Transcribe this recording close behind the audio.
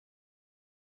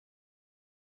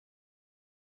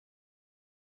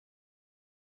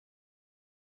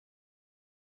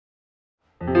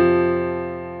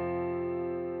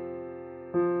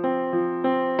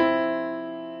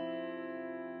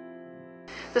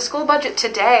The school budget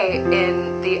today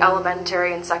in the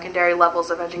elementary and secondary levels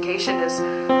of education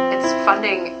it's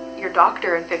funding your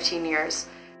doctor in 15 years.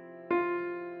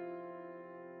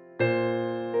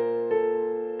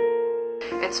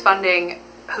 It's funding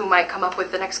who might come up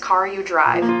with the next car you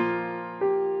drive.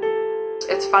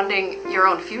 It's funding your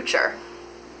own future.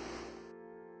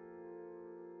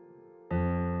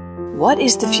 What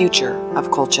is the future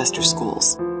of Colchester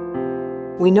schools?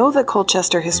 We know that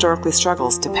Colchester historically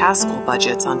struggles to pass school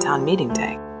budgets on town meeting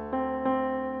day.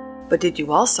 But did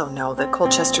you also know that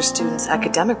Colchester students'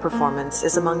 academic performance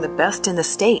is among the best in the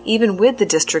state, even with the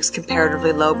district's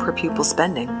comparatively low per pupil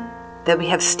spending? That we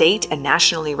have state and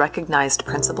nationally recognized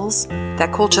principals?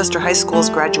 That Colchester High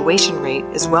School's graduation rate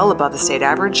is well above the state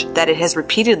average? That it has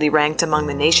repeatedly ranked among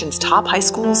the nation's top high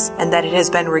schools? And that it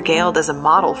has been regaled as a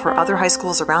model for other high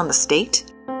schools around the state?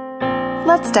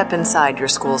 Let's step inside your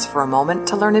schools for a moment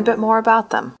to learn a bit more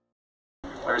about them.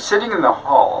 I was sitting in the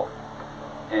hall,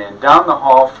 and down the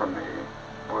hall from me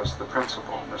was the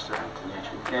principal, Mr.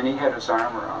 Antonici, and he had his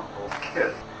arm around a little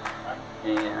kid,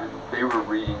 and they were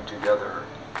reading together,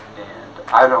 and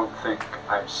I don't think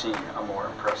I've seen a more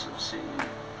impressive scene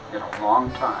in a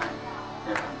long time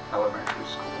in an elementary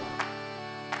school.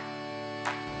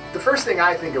 The first thing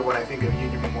I think of when I think of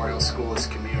Union Memorial School is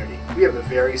community. We have a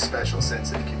very special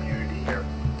sense of community here,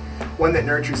 one that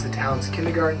nurtures the town's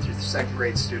kindergarten through second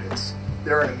grade students.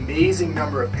 There are an amazing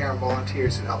number of parent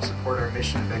volunteers who help support our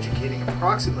mission of educating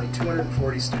approximately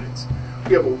 240 students.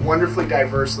 We have a wonderfully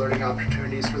diverse learning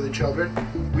opportunities for the children.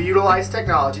 We utilize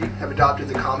technology, have adopted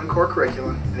the Common Core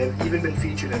curriculum, and have even been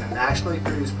featured in a nationally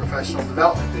produced professional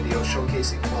development video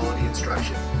showcasing quality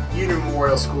instruction. Union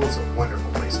Memorial School is a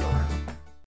wonderful place to learn.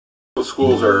 The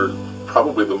schools are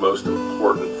probably the most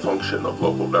important function of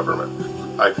local government.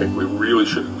 I think we really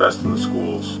should invest in the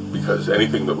schools because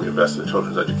anything that we invest in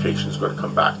children's education is going to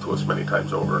come back to us many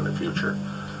times over in the future.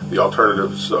 The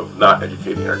alternatives of not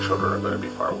educating our children are going to be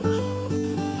far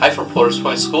worse. Hi from Porter's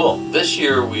Point School. This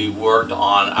year we worked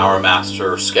on our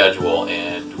master schedule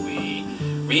and we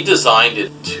redesigned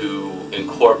it to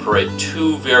incorporate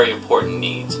two very important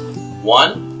needs.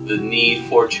 One, the need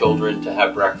for children to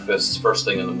have breakfast first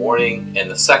thing in the morning,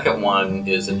 and the second one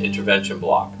is an intervention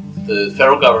block. The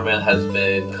federal government has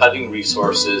been cutting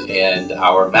resources and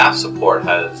our math support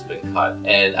has been cut.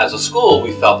 And as a school,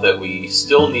 we felt that we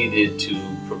still needed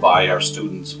to provide our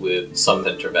students with some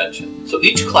intervention. So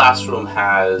each classroom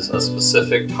has a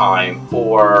specific time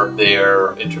for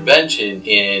their intervention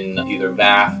in either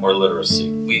math or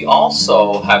literacy. We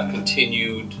also have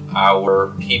continued our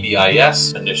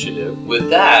PBIS initiative.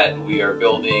 With that, we are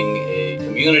building a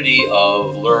community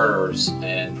of learners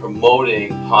and promoting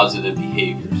positive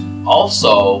behaviors.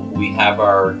 Also, we have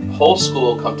our whole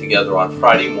school come together on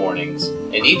Friday mornings,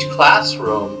 and each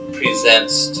classroom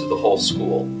presents to the whole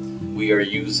school. We are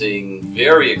using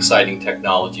very exciting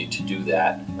technology to do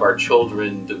that. Our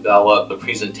children develop a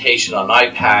presentation on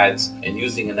iPads and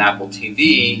using an Apple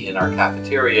TV in our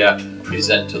cafeteria,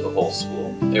 present to the whole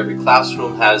school. Every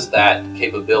classroom has that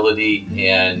capability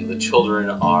and the children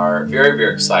are very,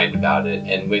 very excited about it.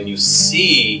 And when you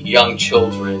see young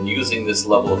children using this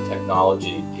level of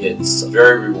technology, it's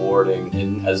very rewarding.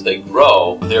 And as they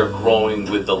grow, they're growing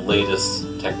with the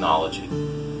latest technology.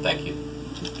 Thank you.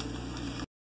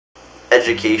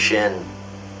 Education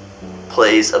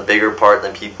plays a bigger part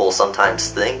than people sometimes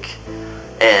think,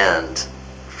 and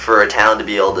for a town to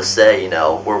be able to say, you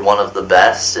know, we're one of the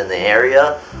best in the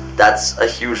area, that's a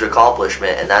huge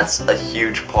accomplishment, and that's a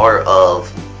huge part of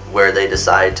where they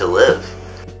decide to live.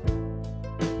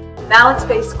 Mallett's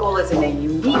Bay School is in a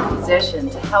unique position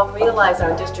to help realize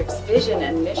our district's vision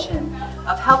and mission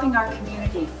of helping our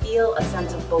community feel a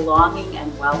sense of belonging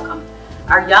and welcome.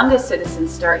 Our youngest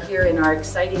citizens start here in our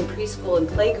exciting preschool and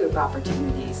playgroup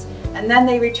opportunities, and then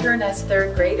they return as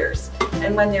third graders.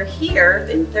 And when they're here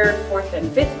in third, fourth, and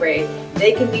fifth grade,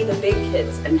 they can be the big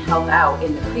kids and help out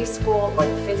in the preschool, or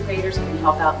the fifth graders can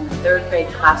help out in the third grade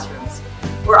classrooms.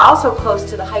 We're also close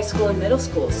to the high school and middle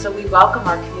schools, so we welcome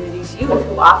our community's youth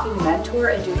who often mentor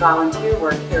and do volunteer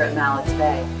work here at Mallett's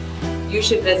Bay. You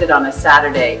should visit on a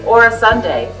Saturday, or a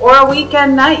Sunday, or a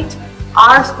weekend night.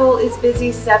 Our school is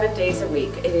busy 7 days a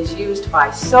week. It is used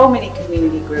by so many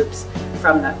community groups,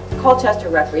 from the Colchester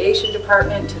Recreation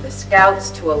Department to the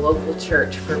Scouts to a local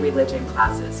church for religion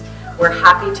classes. We're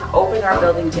happy to open our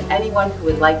building to anyone who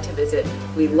would like to visit.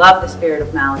 We love the spirit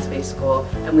of Mallett's Bay School,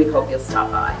 and we hope you'll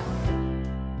stop by.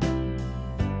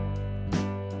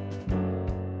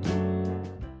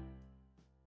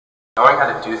 Knowing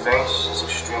how to do things is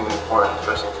extremely important,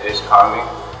 especially in today's economy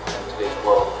and today's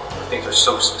world. Things are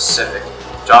so specific.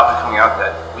 Jobs are coming out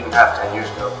that we didn't have 10 years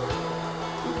ago.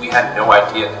 We had no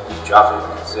idea that these jobs would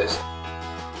even exist.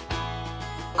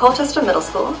 Colchester Middle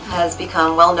School has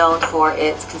become well known for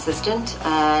its consistent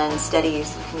and steady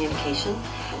use of communication,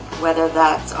 whether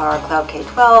that's our Cloud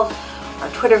K-12, our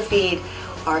Twitter feed,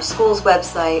 our school's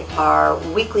website, our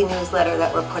weekly newsletter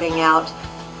that we're putting out.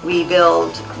 We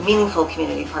build meaningful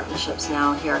community partnerships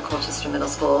now here at Colchester Middle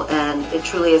School, and it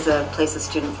truly is a place of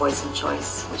student voice and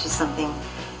choice, which is something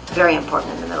very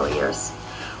important in the middle years.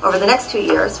 Over the next 2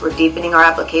 years, we're deepening our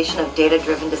application of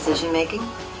data-driven decision-making,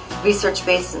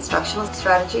 research-based instructional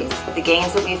strategies, the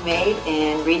gains that we've made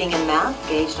in reading and math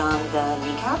gauged on the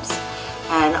kneecaps,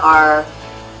 and our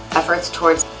efforts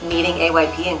towards meeting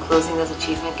AYP and closing those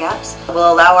achievement gaps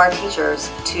will allow our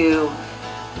teachers to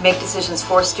make decisions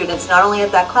for students not only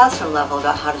at that classroom level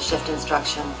about how to shift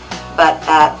instruction, but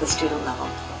at the student level.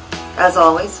 As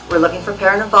always, we're looking for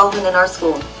parent involvement in our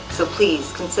school, so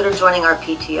please consider joining our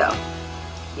PTO.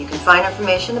 You can find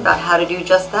information about how to do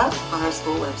just that on our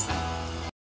school website.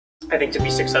 I think to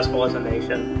be successful as a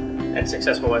nation and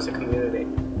successful as a community,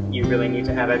 you really need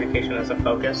to have education as a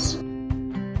focus.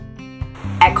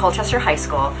 At Colchester High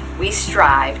School, we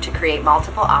strive to create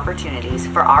multiple opportunities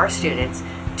for our students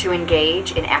to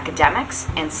engage in academics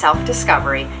and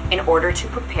self-discovery in order to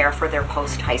prepare for their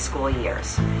post-high school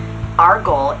years. Our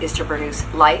goal is to produce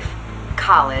life,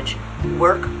 college,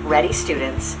 work-ready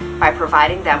students by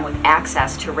providing them with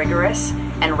access to rigorous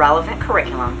and relevant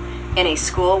curriculum in a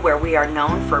school where we are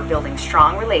known for building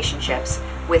strong relationships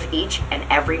with each and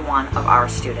every one of our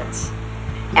students.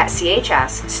 At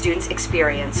CHS, students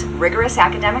experience rigorous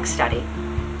academic study,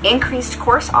 increased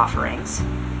course offerings,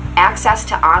 access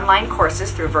to online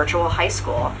courses through virtual high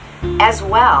school, as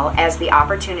well as the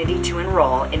opportunity to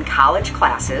enroll in college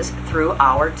classes through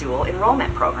our dual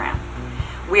enrollment program.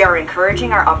 We are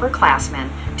encouraging our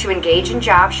upperclassmen to engage in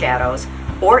job shadows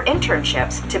or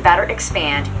internships to better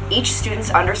expand each student's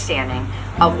understanding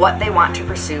of what they want to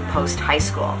pursue post-high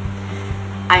school.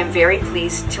 I am very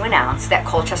pleased to announce that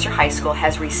Colchester High School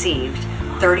has received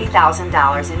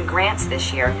 $30,000 in grants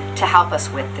this year to help us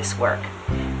with this work.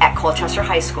 At Colchester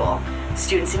High School,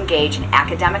 students engage in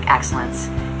academic excellence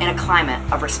in a climate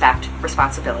of respect,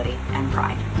 responsibility, and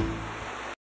pride.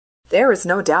 There is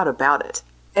no doubt about it.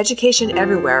 Education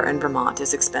everywhere in Vermont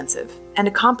is expensive, and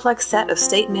a complex set of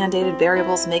state-mandated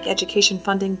variables make education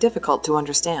funding difficult to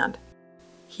understand.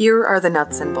 Here are the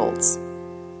nuts and bolts.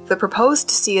 The proposed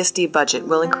CSD budget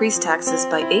will increase taxes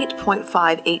by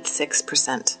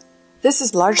 8.586%. This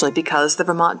is largely because the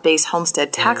Vermont base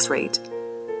homestead tax rate,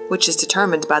 which is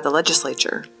determined by the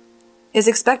legislature, is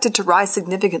expected to rise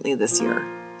significantly this year,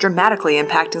 dramatically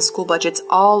impacting school budgets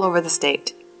all over the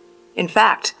state. In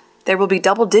fact, there will be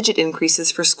double-digit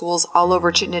increases for schools all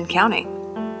over Chittenden County.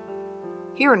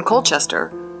 Here in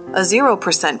Colchester, a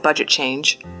 0% budget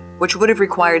change, which would have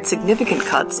required significant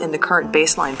cuts in the current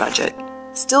baseline budget,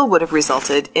 still would have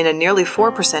resulted in a nearly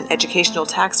 4% educational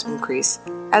tax increase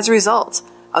as a result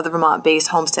of the Vermont base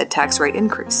homestead tax rate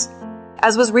increase.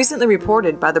 As was recently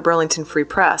reported by the Burlington Free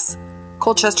Press,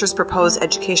 Colchester's proposed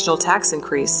educational tax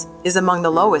increase is among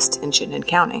the lowest in Chittenden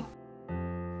County.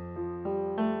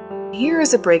 Here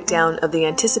is a breakdown of the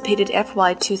anticipated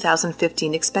FY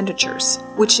 2015 expenditures,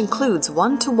 which includes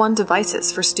one-to-one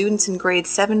devices for students in grades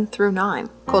 7 through 9.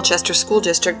 Colchester School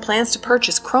District plans to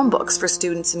purchase Chromebooks for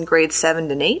students in grades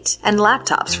 7 and 8 and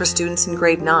laptops for students in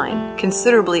grade 9,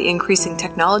 considerably increasing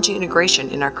technology integration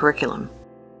in our curriculum.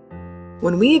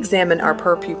 When we examine our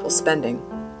per-pupil spending,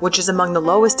 which is among the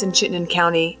lowest in Chittenden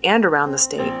County and around the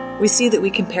state, we see that we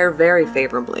compare very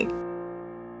favorably.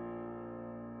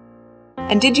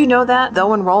 And did you know that, though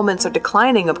enrollments are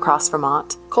declining across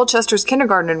Vermont, Colchester's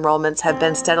kindergarten enrollments have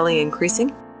been steadily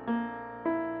increasing?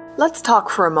 Let's talk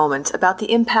for a moment about the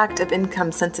impact of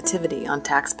income sensitivity on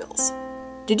tax bills.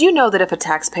 Did you know that if a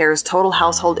taxpayer's total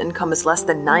household income is less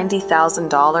than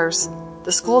 $90,000,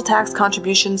 the school tax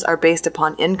contributions are based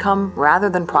upon income rather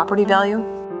than property value?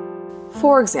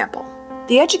 For example,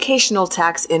 the educational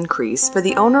tax increase for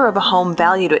the owner of a home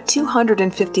valued at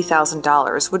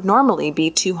 $250,000 would normally be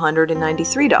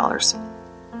 $293.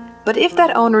 But if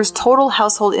that owner's total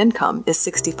household income is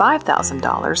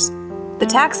 $65,000, the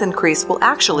tax increase will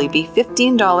actually be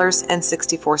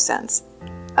 $15.64,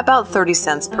 about 30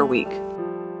 cents per week.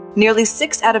 Nearly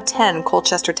 6 out of 10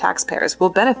 Colchester taxpayers will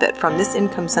benefit from this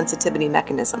income sensitivity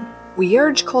mechanism. We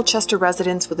urge Colchester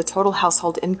residents with a total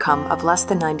household income of less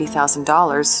than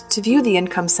 $90,000 to view the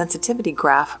income sensitivity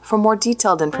graph for more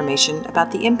detailed information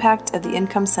about the impact of the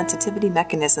income sensitivity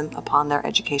mechanism upon their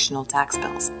educational tax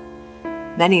bills.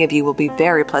 Many of you will be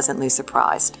very pleasantly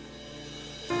surprised.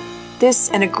 This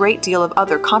and a great deal of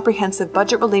other comprehensive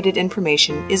budget-related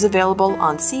information is available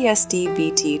on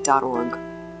csdvt.org.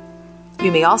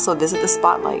 You may also visit the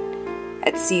Spotlight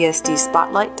at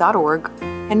csdspotlight.org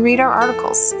and read our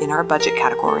articles in our budget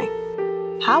category.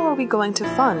 How are we going to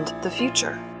fund the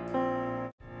future?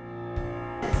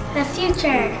 The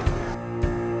future.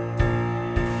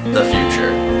 The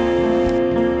future.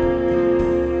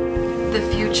 The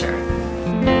future.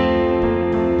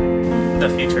 The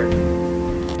future.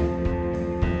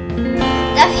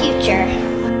 The future.